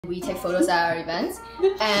We take photos at our events,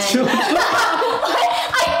 and I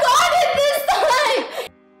got it this time!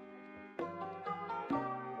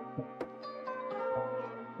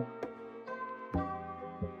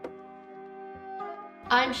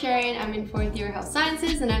 I'm Sharon, I'm in 4th year Health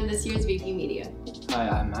Sciences, and I'm this year's VP Media. Hi,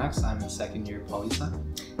 I'm Max, I'm in 2nd year Poli-Sci.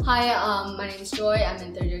 Hi, my name is Joy, I'm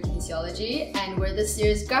in 3rd year Kinesiology, and we're this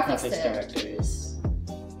year's graphics directors.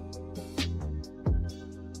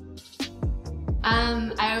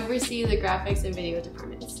 I oversee the graphics and video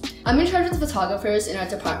departments. I'm in charge of the photographers in our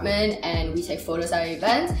department, and we take photos at our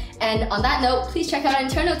events. And on that note, please check out our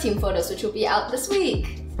internal team photos, which will be out this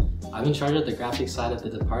week. I'm in charge of the graphics side of the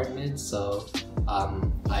department, so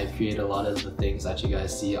I create a lot of the things that you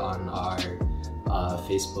guys see on our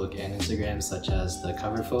Facebook and Instagram, such as the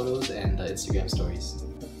cover photos and the Instagram stories.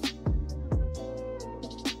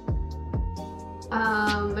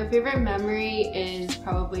 My favorite memory is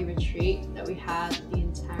probably retreat that we had the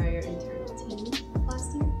entire internal team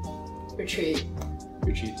last year. Retreat.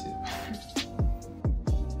 Retreat too.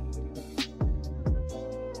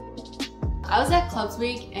 I was at Clubs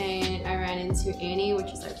Week and I ran into Annie,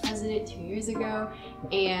 which is our president, 2 years ago,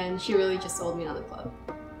 and she really just sold me on the club.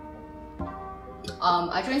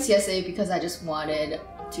 I joined CSA because I just wanted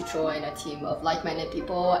to join a team of like-minded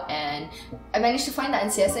people, and I managed to find that in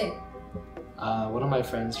CSA. One of my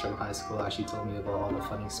friends from high school actually told me about all the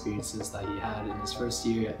fun experiences that he had in his first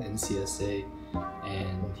year in CSA,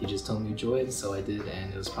 and he just told me to join, so I did,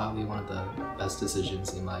 and it was probably one of the best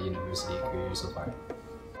decisions in my university career so far.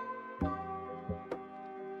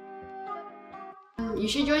 You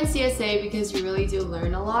should join CSA because you really do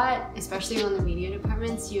learn a lot, especially on the media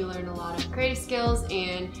departments. You learn a lot of creative skills,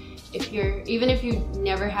 and even if you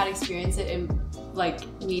never had experience in like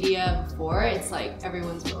media before, it's like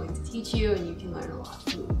everyone's willing to teach you and you can learn a lot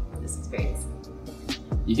from this experience.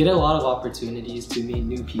 You get a lot of opportunities to meet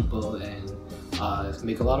new people and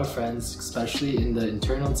make a lot of friends, especially in the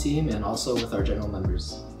internal team and also with our general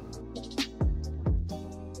members.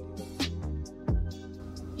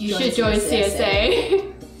 You should join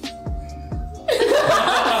CSA.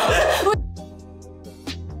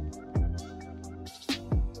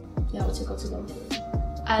 Yeah, what's your go-to milk tea?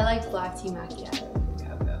 I like black tea macchiato.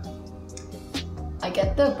 Yeah. I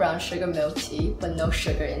get the brown sugar milk tea, but no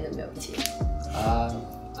sugar in the milk tea.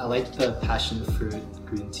 I like the passion fruit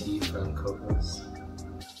green tea from Coco's.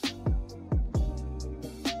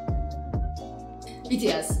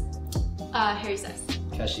 BTS. Harry Styles.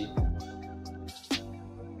 Keshi.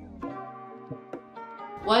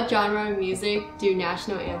 What genre of music do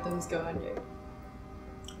national anthems go under?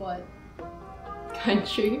 What?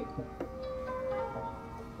 Country.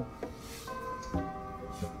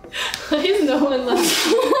 Why is no one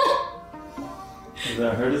laughing?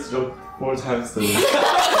 I heard this joke 4 times today.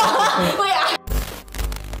 Wait,